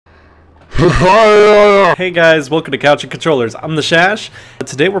Hey guys, welcome to Couch and Controllers. I'm the Shash.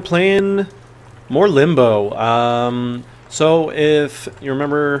 Today we're playing more Limbo. So if you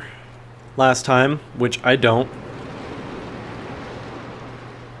remember last time, which I don't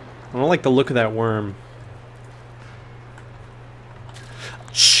like the look of that worm.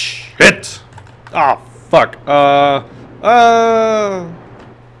 Shit! Ah, fuck.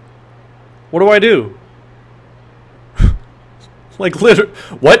 What do I do? Like, literally,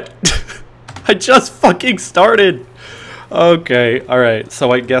 what? I just fucking started. Okay, alright,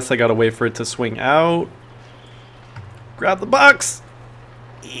 so I guess I gotta wait for it to swing out. Grab the box.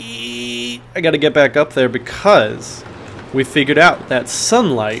 I gotta get back up there because we figured out that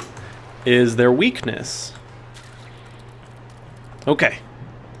sunlight is their weakness. Okay.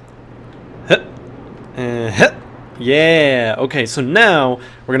 Yeah, okay, so now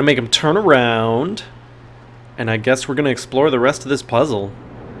we're gonna make him turn around. And I guess we're gonna explore the rest of this puzzle.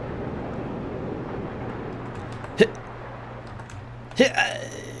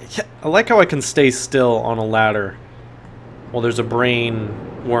 I like how I can stay still on a ladder. Well, there's a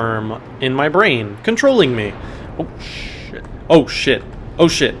brain worm in my brain controlling me. Oh shit. Oh shit. Oh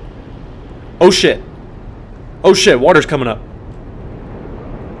shit. Oh shit. Oh shit, water's coming up.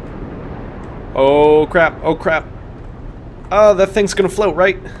 Oh crap. Oh crap. Oh, that thing's gonna float,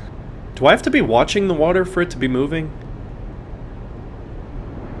 right? Do I have to be watching the water for it to be moving?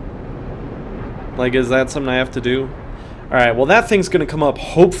 Like, is that something I have to do? Alright, well that thing's gonna come up.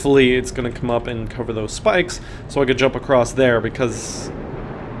 Hopefully it's gonna come up and cover those spikes so I could jump across there because...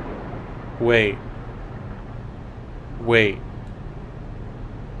 Wait.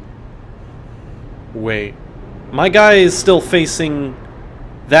 My guy is still facing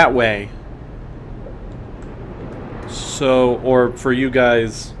that way. So, or for you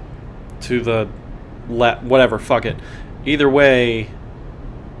guys... to the left, whatever, fuck it. Either way,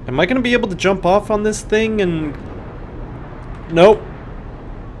 am I gonna be able to jump off on this thing and... Nope.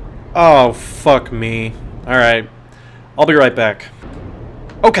 Oh, fuck me. Alright. I'll be right back.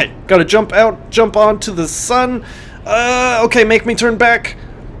 Okay, gotta jump out, jump onto the sun. Okay, make me turn back.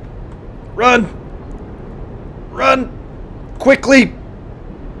 Run! Run! Quickly!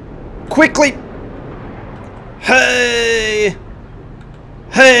 Quickly! Hey!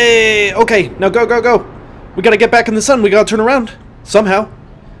 Hey! Okay, now go, go, go! We gotta get back in the sun, we gotta turn around. Somehow.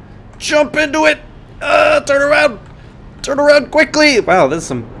 Jump into it! Turn around! Turn around quickly! Wow, this is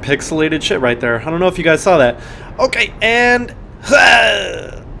some pixelated shit right there. I don't know if you guys saw that. Okay, and...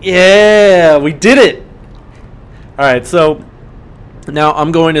 Yeah! We did it! Alright, so... Now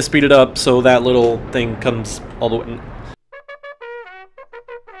I'm going to speed it up so that little thing comes all the way...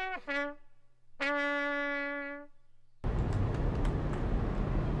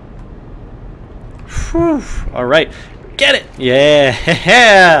 Alright, get it!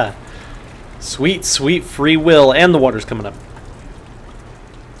 Yeah! Sweet, sweet free will, and the water's coming up.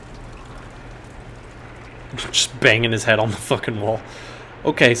 Just banging his head on the fucking wall.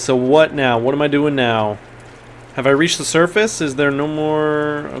 Okay, so what now? What am I doing now? Have I reached the surface? Is there no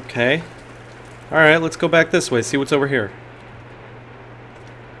more... Okay. Alright, let's go back this way, see what's over here.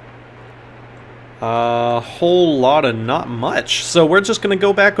 A whole lot of not much. So we're just gonna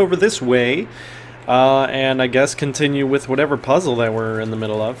go back over this way. And I guess continue with whatever puzzle that we're in the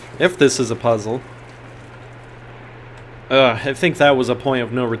middle of. If this is a puzzle. I think that was a point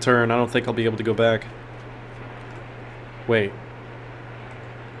of no return. I don't think I'll be able to go back. Wait.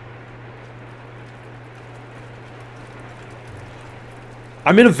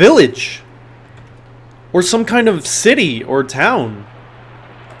 I'm in a village! Or some kind of city or town.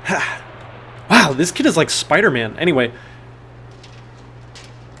 Wow, this kid is like Spider-Man. Anyway.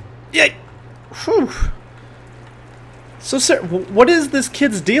 Yay! Whew. So, sir, what is this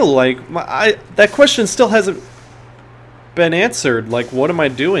kid's deal? Like, that question still hasn't been answered. Like, what am I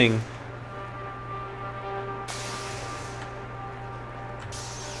doing?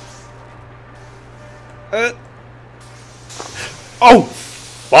 Oh,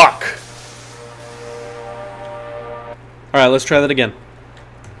 fuck! Alright, let's try that again.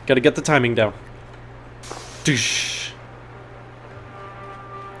 Gotta get the timing down. Doosh.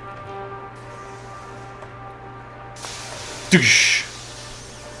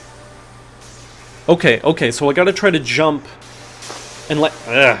 Okay, so I gotta try to jump and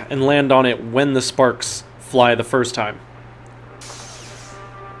land on it when the sparks fly the first time.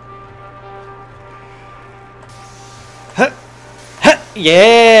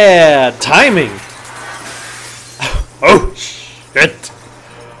 Yeah, timing. Oh shit.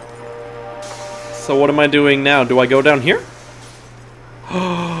 So what am I doing now? Do I go down here?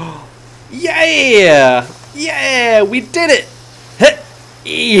 Yeah! Yeah, we did it!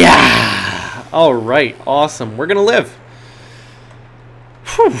 Yeah! Alright, awesome. We're gonna live.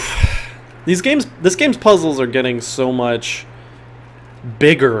 Whew. This game's puzzles are getting so much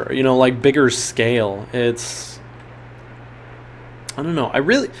bigger, you know, like bigger scale. It's... I don't know.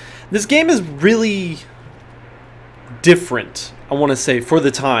 This game is really different, I want to say, for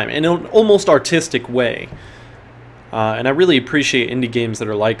the time, in an almost artistic way. And I really appreciate indie games that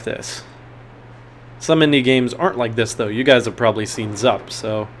are like this. Some indie games aren't like this, though. You guys have probably seen Zup,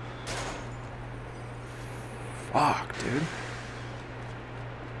 so... Fuck, dude.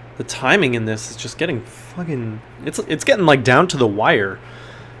 The timing in this is just getting fucking... It's getting, like, down to the wire.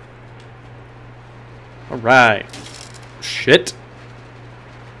 Alright. Shit.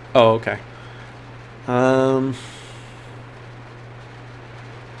 Oh, okay.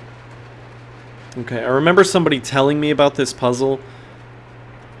 Okay, I remember somebody telling me about this puzzle.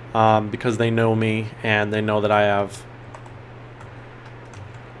 Because they know me, and they know that I have...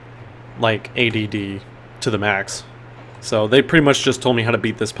 like, ADD to the max. So they pretty much just told me how to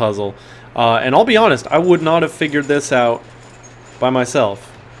beat this puzzle. And I'll be honest, I would not have figured this out by myself.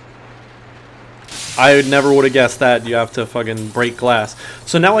 I never would have guessed that you have to fucking break glass.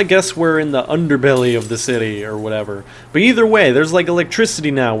 So now I guess we're in the underbelly of the city or whatever. But either way, there's like electricity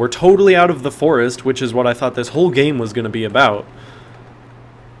now. We're totally out of the forest, which is what I thought this whole game was going to be about.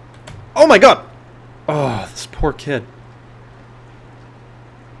 Oh my god! Oh, this poor kid.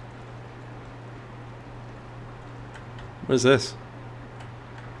 What is this?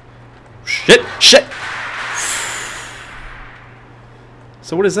 Shit! Shit!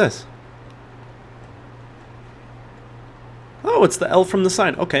 So what is this? Oh, it's the L from the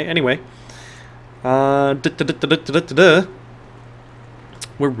sign. Okay, anyway. We're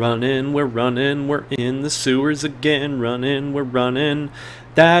running, we're in the sewers again. Running, we're running.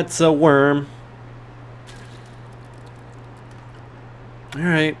 That's a worm.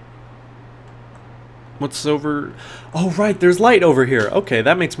 Alright. What's over... Oh, right, there's light over here. Okay,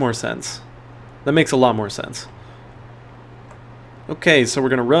 that makes more sense. That makes a lot more sense. Okay, so we're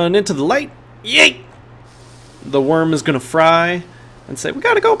gonna run into the light. Yay! The worm is gonna fry and say, we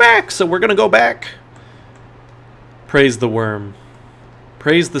gotta go back, so we're gonna go back. Praise the worm.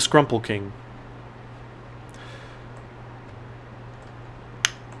 Praise the Scrumple King.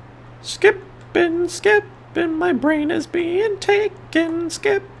 Skippin', skippin', my brain is being taken.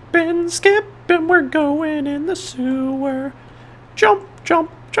 Skippin', skippin', we're going in the sewer. Jump,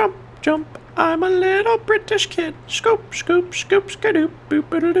 jump, jump, jump, I'm a little British kid. Scoop, scoop, scoop, skadoop, boop,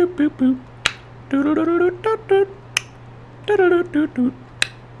 boop, boop, boop.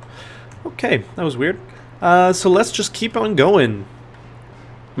 Okay, that was weird. So let's just keep on going.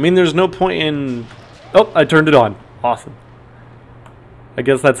 I mean, there's no point in... Oh, I turned it on. Awesome. I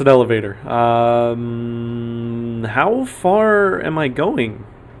guess that's an elevator. How far am I going?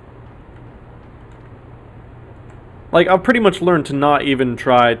 Like, I've pretty much learned to not even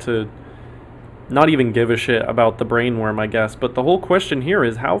try to... not even give a shit about the brainworm, I guess. But the whole question here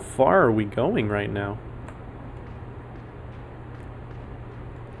is, how far are we going right now?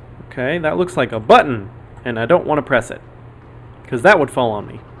 Okay, that looks like a button. And I don't want to press it. Because that would fall on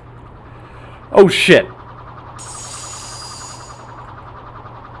me. Oh, shit.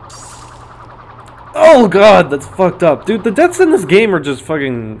 Oh, God, that's fucked up. Dude, the deaths in this game are just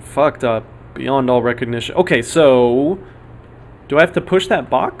fucking fucked up. Beyond all recognition. Okay, so... do I have to push that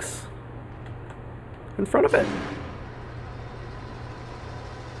box in front of it?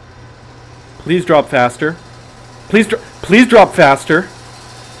 Please drop faster. Please drop faster.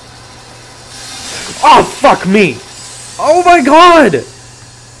 Oh, fuck me. Oh my god.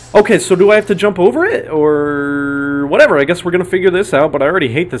 Okay, so do I have to jump over it? Or whatever, I guess we're gonna figure this out, but I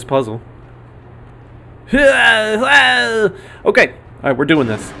already hate this puzzle. Okay, alright, we're doing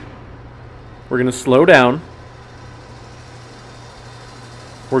this. We're gonna slow down.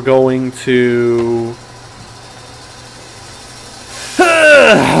 We're going to...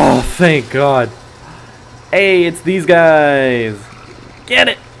 Oh, thank God. Hey, it's these guys. Get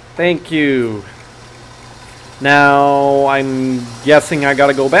it. Thank you. Now, I'm guessing I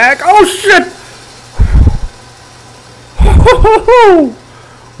gotta go back. Oh, shit!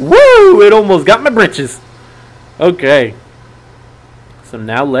 Woo! It almost got my britches. Okay. So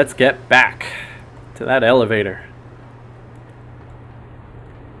now let's get back to that elevator.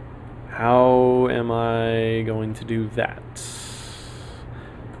 How am I going to do that?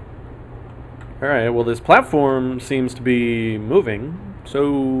 Alright, well this platform seems to be moving,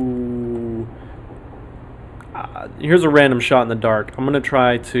 so... here's a random shot in the dark. I'm gonna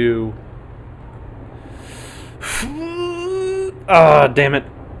try to... Ah, damn it.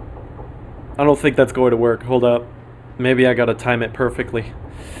 I don't think that's going to work. Hold up. Maybe I gotta time it perfectly.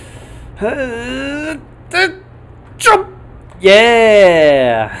 Jump!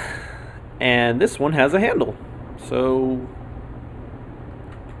 Yeah! And this one has a handle. So...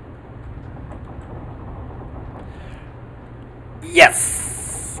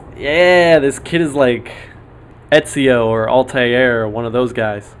 Yes! Yeah, this kid is like Ezio or Altair or one of those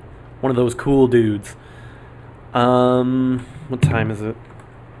guys. One of those cool dudes. What time is it?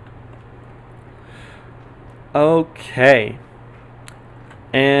 Okay.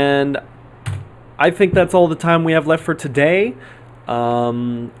 And I think that's all the time we have left for today.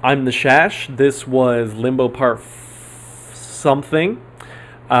 I'm the Shash. This was Limbo Part something.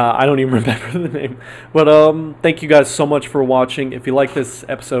 I don't even remember the name. But thank you guys so much for watching. If you like this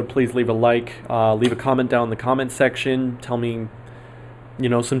episode, please leave a like. Leave a comment down in the comment section. Tell me, you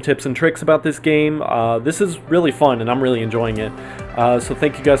know, some tips and tricks about this game. This is really fun, and I'm really enjoying it. So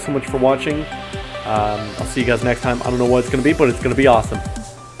thank you guys so much for watching. I'll see you guys next time. I don't know what it's going to be, but it's going to be awesome.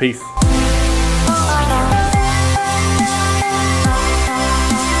 Peace.